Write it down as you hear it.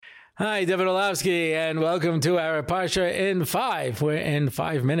Hi, David Orlovsky, and welcome to our Parsha in 5, where in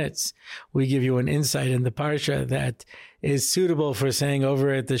 5 minutes we give you an insight in the Parsha that is suitable for saying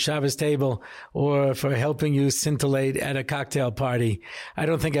over at the Shabbos table or for helping you scintillate at a cocktail party. I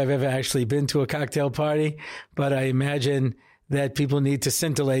don't think I've ever actually been to a cocktail party, but I imagine that people need to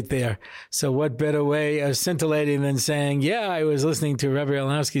scintillate there. So what better way of scintillating than saying, yeah, I was listening to Rabbi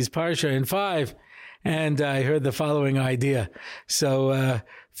Orlovsky's Parsha in 5, and I heard the following idea. So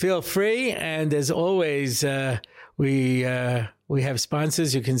feel free, and as always, we have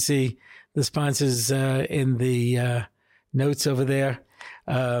sponsors. You can see the sponsors in the notes over there.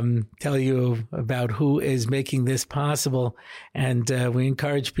 Tell you about who is making this possible, and we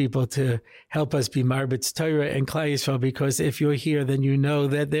encourage people to help us be Marbitz Torah and Klal Yisrael, because if you're here, then you know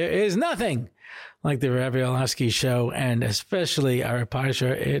that there is nothing like the Rabbi Orlovsky show, and especially our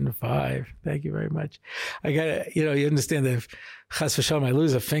Parsha in 5. Thank you very much. I got you understand that if Chas v'Shalom I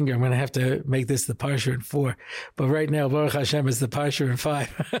lose a finger, I'm going to have to make this the Parsha in 4. But right now, Baruch Hashem is the Parsha in 5.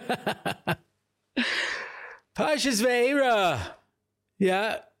 Parshas Vaera.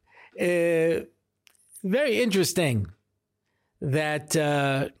 Yeah. Very interesting that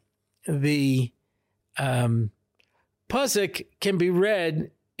the Pasuk can be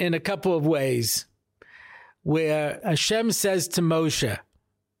read in a couple of ways, where Hashem says to Moshe,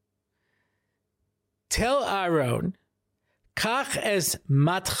 tell Aaron, Kach es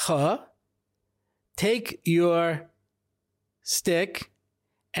matcha, take your stick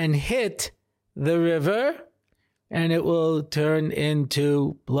and hit the river, and it will turn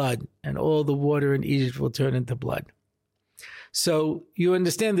into blood, and all the water in Egypt will turn into blood. So you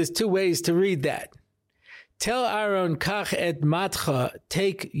understand there's 2 ways to read that. Tell Aaron, Kach et matcha,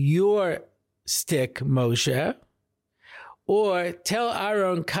 take your stick, Moshe. Or tell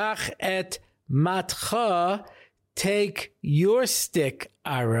Aaron, Kach et matcha, take your stick,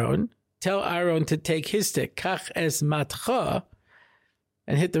 Aaron. Tell Aaron to take his stick, Kach es matcha,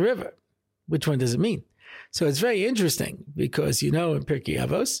 and hit the river. Which one does it mean? So it's very interesting because, in Pirkei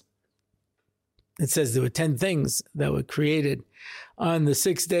Avos, it says there were 10 things that were created on the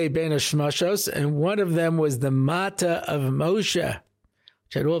 6th day, Ben Hashmashos, and one of them was the Mata of Moshe,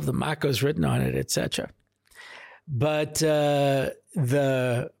 which had all of the Makos written on it, etc. But the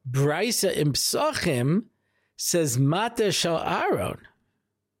Brisa in Psachim says Mata Shel Aaron.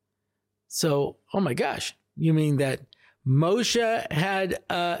 So, oh my gosh, you mean that Moshe had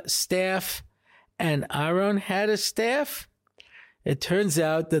a staff and Aaron had a staff? It turns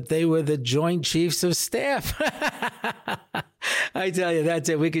out that they were the joint chiefs of staff. I tell you, that's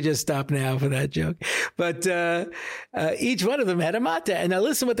it. We could just stop now for that joke. But each one of them had a mata. And now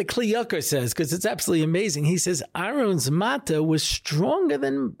listen what the Kli Yakar says, because it's absolutely amazing. He says Aaron's mata was stronger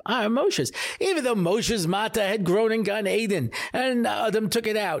than Moshe's. Even though Moshe's mata had grown in Gan Eden, and Adam took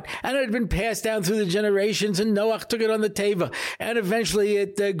it out, and it had been passed down through the generations, and Noach took it on the Teva, and eventually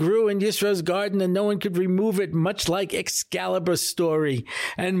it grew in Yisro's garden, and no one could remove it, much like Excalibur's story.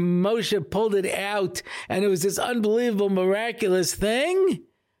 And Moshe pulled it out, and it was this unbelievable, miraculous thing.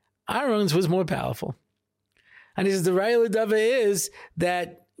 Aaron's was more powerful. And he says the Raya L'Dava is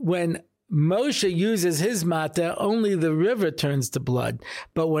that when Moshe uses his mata, only the river turns to blood.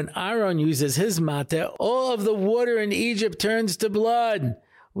 But when Aaron uses his mata, all of the water in Egypt turns to blood.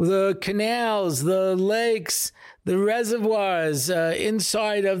 The canals, the lakes, the reservoirs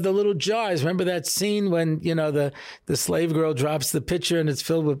inside of the little jars. Remember that scene when, the slave girl drops the pitcher and it's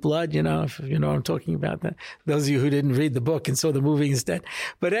filled with blood, if you know what I'm talking about. That. Those of you who didn't read the book and saw the movie instead.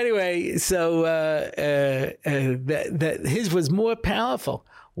 But anyway, so that his was more powerful.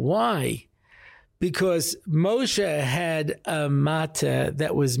 Why? Because Moshe had a mata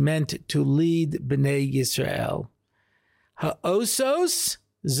that was meant to lead Bnei Yisrael. Ha'osos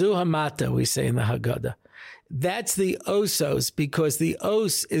zu hamata, we say in the Haggadah. That's the osos, because the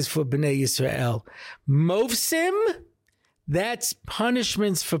os is for Bnei Yisrael. Movsim, that's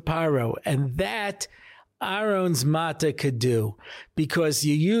punishments for Paro, and that Aaron's mata could do, because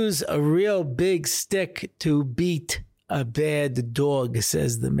you use a real big stick to beat a bad dog,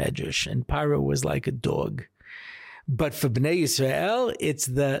 says the Medrash, and Paro was like a dog. But for Bnei Yisrael, it's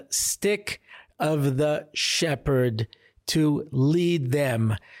the stick of the shepherd to lead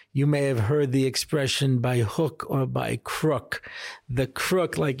them. You may have heard the expression by hook or by crook. The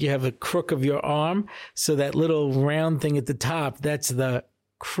crook, like you have a crook of your arm, so that little round thing at the top, that's the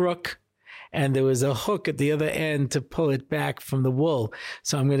crook. And there was a hook at the other end to pull it back from the wool.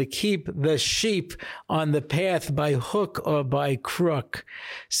 So I'm going to keep the sheep on the path by hook or by crook.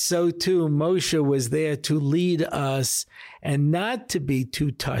 So too, Moshe was there to lead us and not to be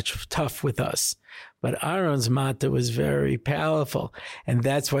too tough with us, But Aaron's mata was very powerful. And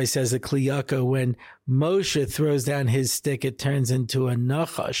that's why it says the Kliyaka, when Moshe throws down his stick, it turns into a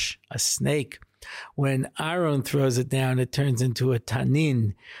nachash, a snake. When Aaron throws it down, it turns into a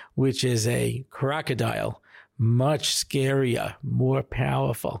tanin, which is a crocodile, much scarier, more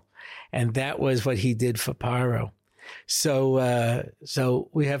powerful. And that was what he did for Paro. So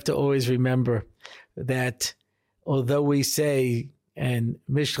we have to always remember that although we say, and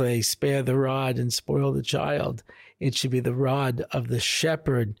Mishle, spare the rod and spoil the child, it should be the rod of the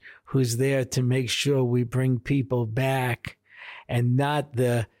shepherd who's there to make sure we bring people back, and not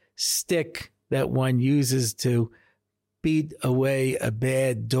the stick that one uses to beat away a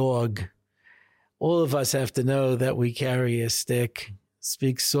bad dog. All of us have to know that we carry a stick.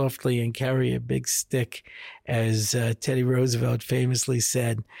 Speak softly and carry a big stick, as Teddy Roosevelt famously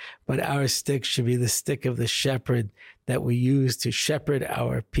said. But our stick should be the stick of the shepherd that we use to shepherd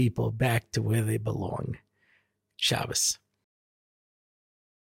our people back to where they belong. Shabbos.